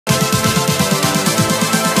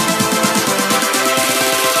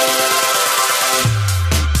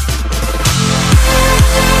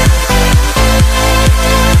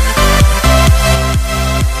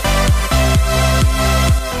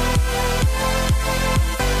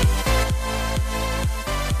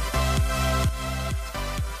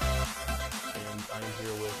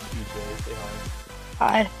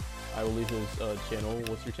Hi. I will leave his channel.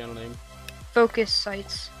 What's your channel name? Focus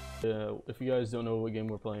Sightz. If you guys don't know what game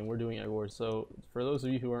we're playing, we're doing Egg Wars. So for those of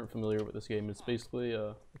you who aren't familiar with this game, it's basically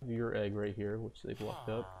your egg right here, which they've locked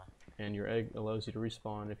up, and your egg allows you to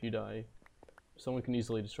respawn if you die. Someone can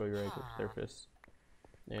easily destroy your egg with their fists,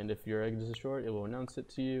 and if your egg is destroyed, it will announce it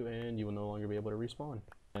to you, and you will no longer be able to respawn.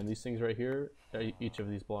 And these things right here, each of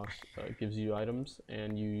these blocks gives you items,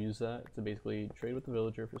 and you use that to basically trade with the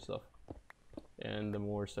villager for stuff. And the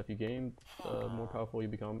more stuff you gain, the more powerful you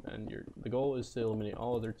become, and the goal is to eliminate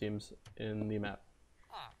all other teams in the map.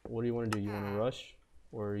 What do you want to do? You want to rush,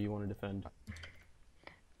 or you want to defend?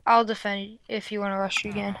 I'll defend if you want to rush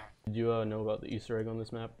again. Did you know about the Easter egg on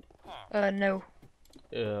this map? No.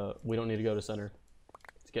 We don't need to go to center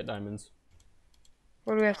to get diamonds.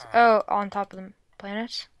 Where do we have to? Oh, on top of the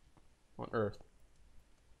planets? On Earth.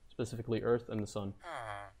 Specifically Earth and the Sun.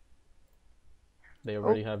 They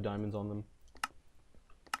already have diamonds on them.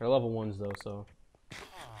 They're level 1s though, so.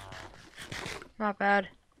 Not bad.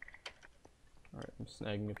 Alright, I'm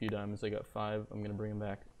snagging a few diamonds. I got 5. I'm gonna bring them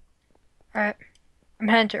back. Alright. I'm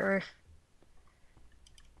heading to Earth.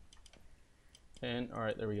 And,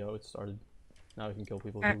 alright, there we go. It started. Now we can kill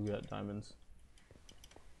people who got diamonds.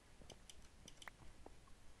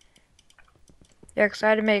 Yeah, because I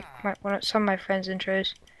had to make some of my friends'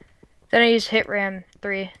 intros. Then I used Hit Ram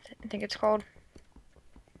 3, I think it's called.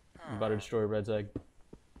 I'm about to destroy Red's egg.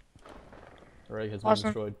 Her egg has been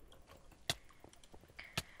destroyed.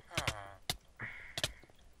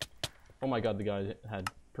 Oh my god, the guy had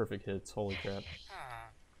perfect hits. Holy crap.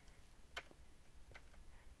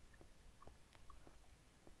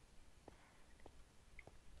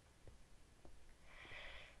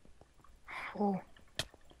 Oh.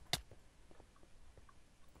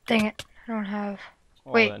 Dang it. I don't have...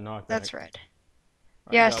 Oh, wait, that that's red.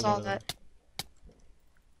 Right, yeah, I saw that.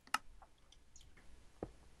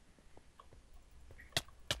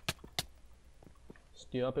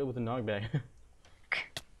 Steal up it with a knockback.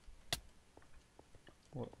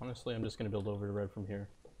 Well, honestly, I'm just gonna build over to red from here.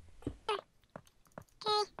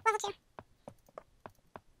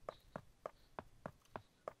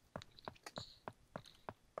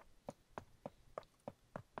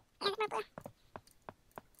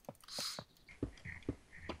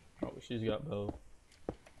 Oh, she's got bow.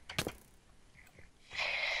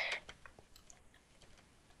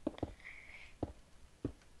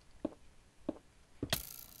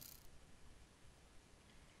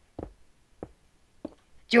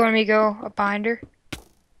 Do you want me to go up behind her?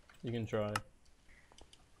 You can try.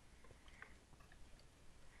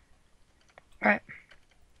 Alright.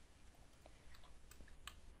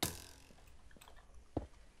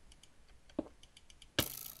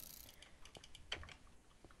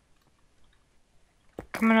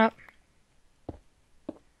 Coming up.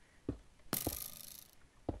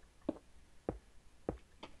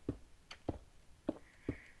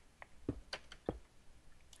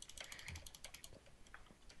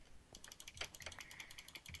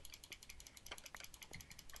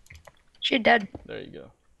 She dead. There you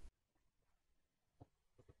go.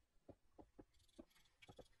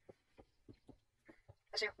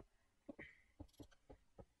 That's you.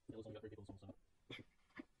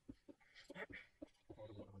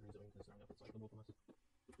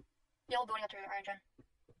 Yellow going up to Iron Gen.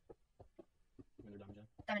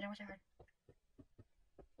 Diamond Gen, what's your hard?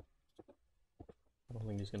 I don't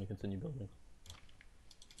think he's gonna continue building.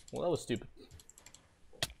 Well, that was stupid.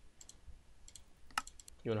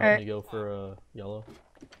 You wanna help me go for yellow?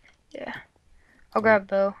 Yeah. I'll grab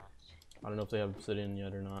bow. I don't know if they have obsidian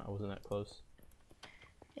yet or not. I wasn't that close.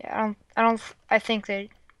 Yeah, I think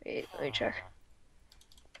they, wait, let me check.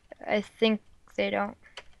 I think they don't.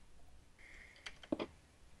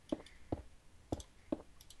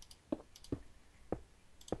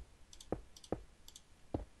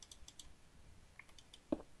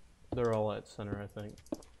 They're all at center, I think.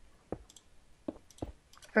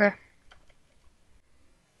 Okay.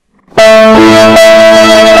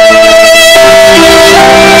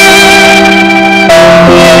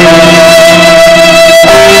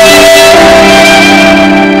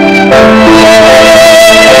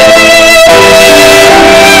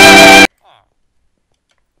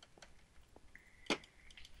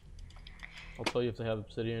 I'll tell you if they have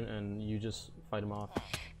obsidian, and you just fight them off.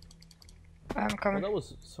 I'm coming. Well, that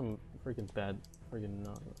was some freaking bad,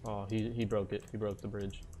 oh, he broke it. He broke the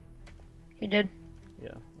bridge. He did.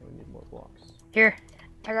 Yeah, we need more blocks. Here,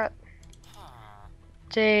 I got.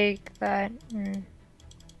 Take that and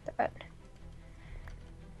that.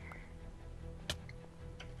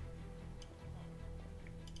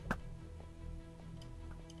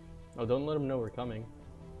 Oh, don't let them know we're coming.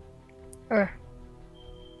 Okay.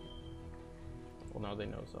 they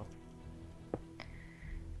know, so.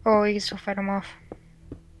 Oh, we can still fight them off.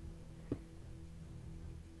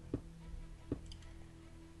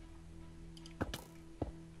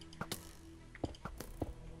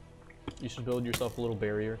 You should build yourself a little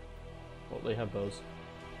barrier. Well, they have bows.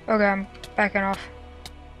 Okay, I'm backing off.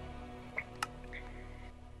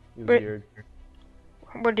 He was But geared.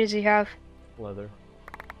 what does he have? Leather.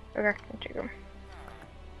 Okay, I'll take him.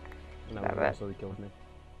 And that was also he killed me.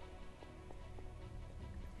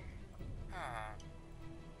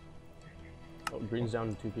 Oh, green's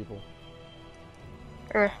down to 2 people.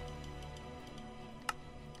 Okay.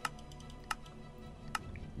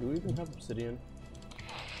 Do we even have obsidian?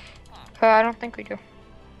 I don't think we do.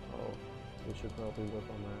 Oh, we should probably work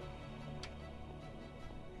on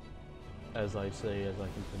that. As I say, as I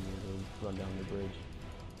continue to run down the bridge.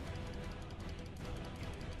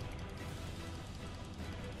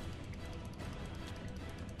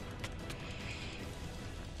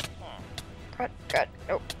 God,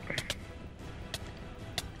 nope.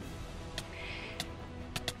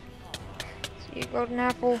 See you, golden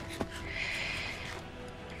apple.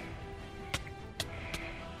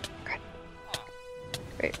 God.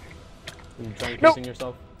 Wait. Can you try Nope. increasing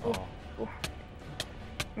yourself? Oh. Ooh.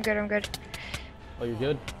 I'm good, I'm good. Oh, you're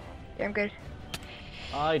good? Yeah, I'm good.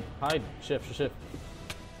 Hide, hide, shift.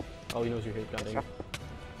 Oh, he knows you're here, god dang it.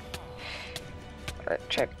 Alright,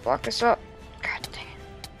 try to block this up. God dang it.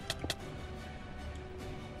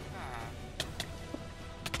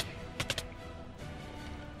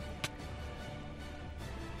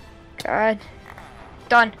 God.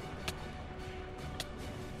 Done.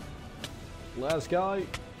 Last guy.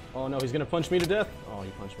 Oh no, he's gonna punch me to death. Oh, he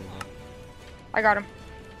punched me to death. I got him.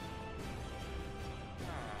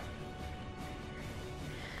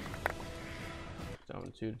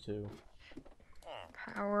 Down 2-2.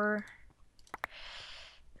 Power.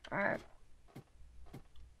 Alright.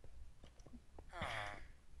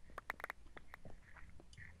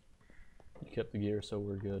 You kept the gear, so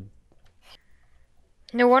we're good.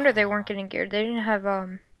 No wonder they weren't getting geared. They didn't have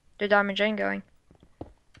the diamond chain going.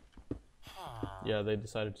 Yeah, they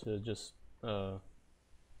decided to just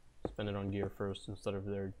spend it on gear first instead of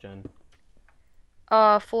their gen.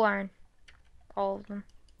 Full iron. All of them.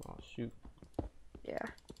 Oh shoot. Yeah.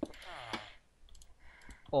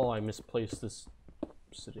 Oh, I misplaced this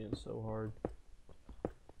obsidian so hard.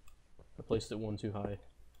 I placed it one too high.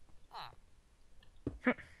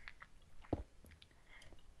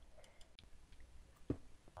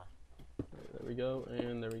 There we go,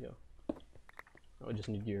 and there we go. Oh, I just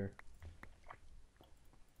need gear.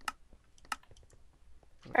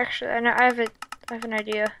 Actually, I have an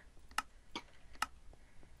idea.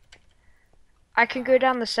 I can go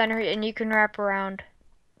down the center and you can wrap around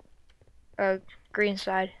green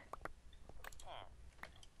side.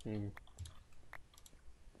 Hmm.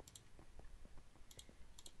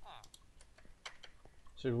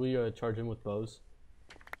 Should we charge him with bows?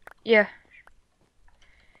 Yeah.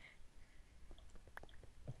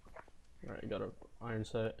 Alright, got a iron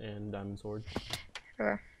set and diamond sword.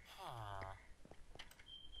 Okay.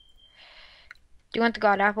 Do you want the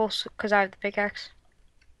god apples? Because I have the pickaxe.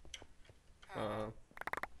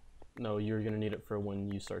 No, you're gonna need it for when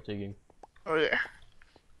you start digging. Oh yeah.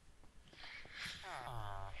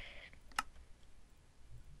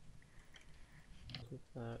 With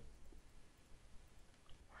that.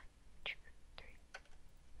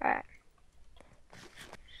 Alright.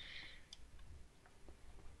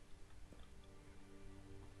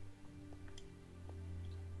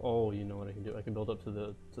 Oh, you know what I can do? I can build up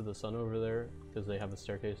to the sun over there because they have a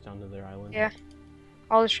staircase down to their island. Yeah.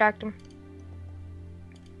 I'll distract them.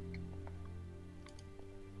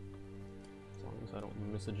 As long as I don't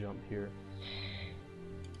miss a jump here.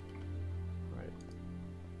 Right.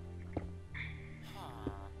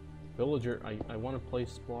 Villager, I want to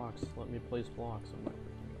place blocks. Let me place blocks. I'm not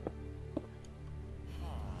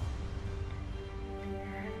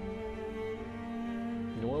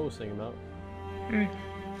You know what I was thinking about?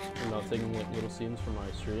 About taking like little scenes from my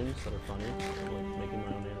streams that are funny, and like making my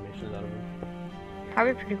own animations out of them.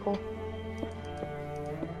 That'd be pretty cool.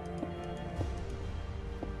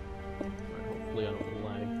 Alright, hopefully I don't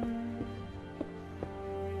lag.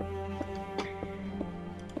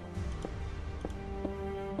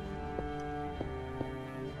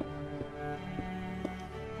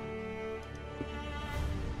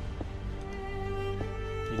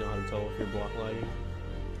 Do you know how to tell if you're block lagging?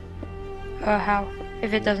 How?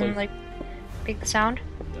 If it doesn't Place- like make the sound?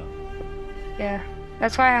 Yeah. Yeah.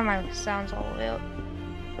 That's why I have my sounds all the way up.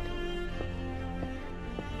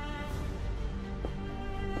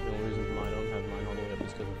 The only reason I don't have mine all the way up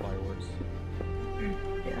is because of fireworks.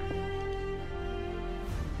 Yeah.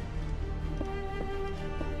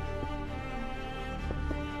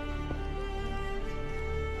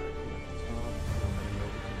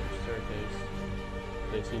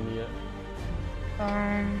 guys seen me yet?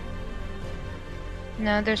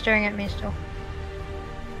 No, they're staring at me still.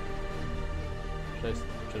 Should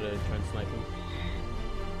I try and snipe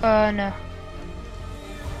them? No.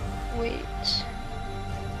 Wait.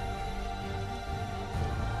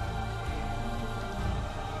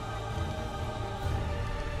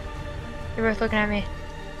 They're both looking at me.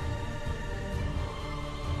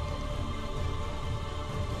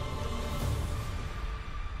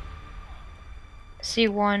 See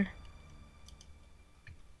one.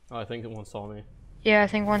 Oh, I think one saw me. Yeah, I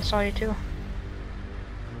think one saw you too.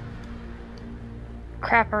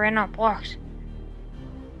 Crap, I ran out blocks.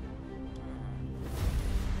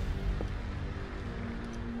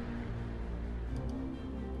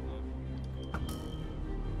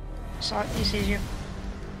 Saw it, he sees you.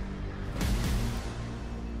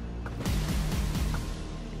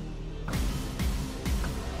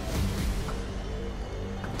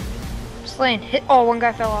 Slain, hit. Oh, one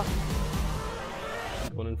guy fell off.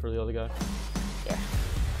 Going in for the other guy. Yeah.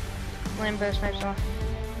 Slain both snipes off.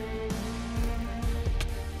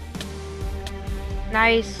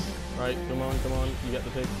 Nice. Alright, come on. You got the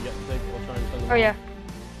pick, I'll try and send them Oh off. yeah.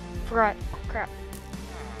 Forgot. Crap.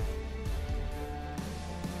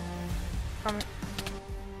 Coming.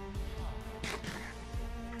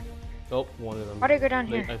 Oh, one of them. Why'd I go down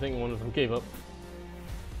here? I think one of them gave up.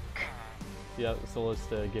 Yeah, so let's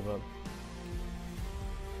give up.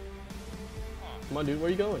 Come on, dude, where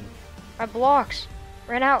are you going? My blocks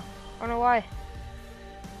ran out. I don't know why.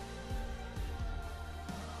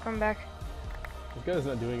 Come back. This guy's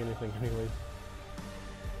not doing anything anyways.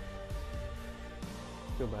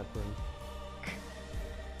 Feel bad for him.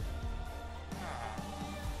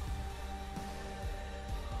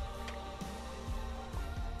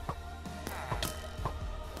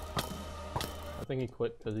 I think he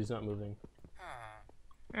quit because he's not moving.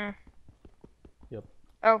 Yep.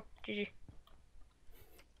 Oh, GG.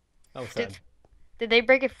 That was sad. Did they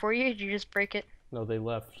break it for you? Or did you just break it? No, they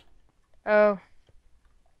left. Oh.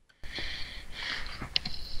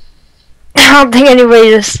 I don't think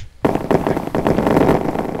anybody just.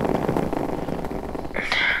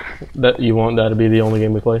 That you want that to be the only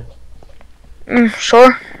game we play?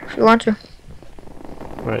 Sure, if you want to.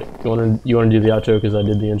 Alright, you wanna do the outro because I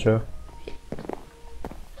did the intro?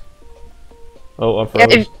 Oh, up Yeah,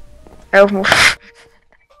 froze. Oh.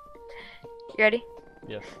 You ready?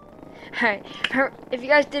 Yes. Alright. If you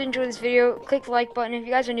guys did enjoy this video, click the like button. If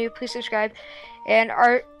you guys are new, please subscribe. And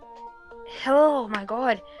oh my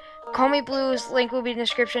god. CallMeBlue's link will be in the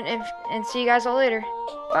description. And see you guys all later.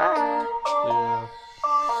 Bye. Yeah.